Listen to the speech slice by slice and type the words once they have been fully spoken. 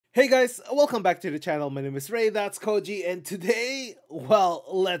Hey guys, welcome back to the channel. My name is Ray, that's Koji, and today, well,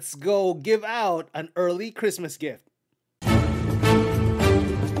 let's go give out an early Christmas gift.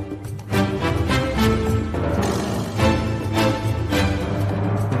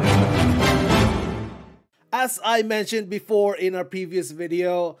 As I mentioned before in our previous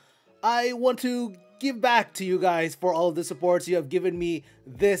video, I want to give back to you guys for all the supports you have given me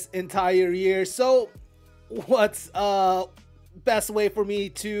this entire year. So, what's best way for me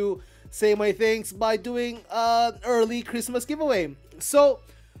to say my thanks by doing an early Christmas giveaway? So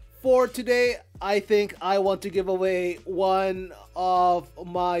for today, I think I want to give away one of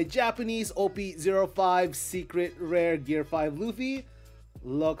my Japanese OP05 Secret Rare Gear 5 Luffy.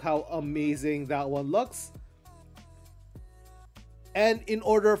 Look how amazing that one looks. And in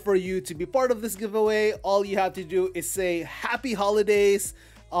order for you to be part of this giveaway, all you have to do is say Happy Holidays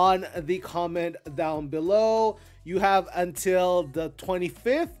on the comment down below. You have until the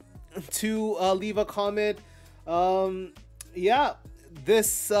 25th to leave a comment. Yeah,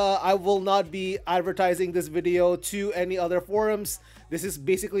 this I will not be advertising this video to any other forums. This is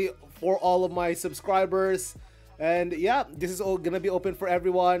basically for all of my subscribers, and yeah, this is all gonna be open for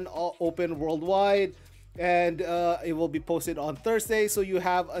everyone, open worldwide, and it will be posted on Thursday, so you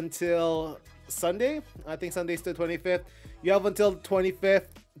have until Sunday. I think Sunday's the 25th. You have until the 25th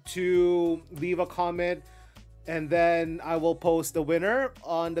to leave a comment, and then I will post the winner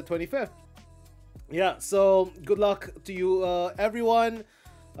on the 25th. Yeah, so good luck to you everyone.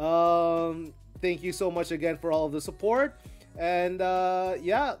 Thank you so much again for all of the support, and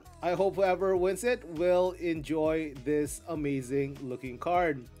yeah, I hope whoever wins it will enjoy this amazing looking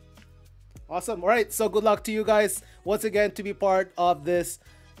card. Awesome. All right, so good luck to you guys once again. To be part of this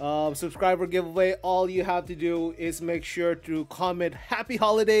subscriber giveaway, all you have to do is make sure to comment Happy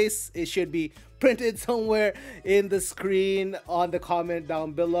Holidays. It should be printed somewhere in the screen on the comment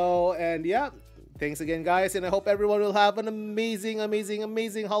down below. And yeah, thanks again guys, and I hope everyone will have an amazing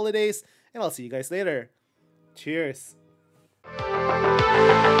holidays, and I'll see you guys later. Cheers.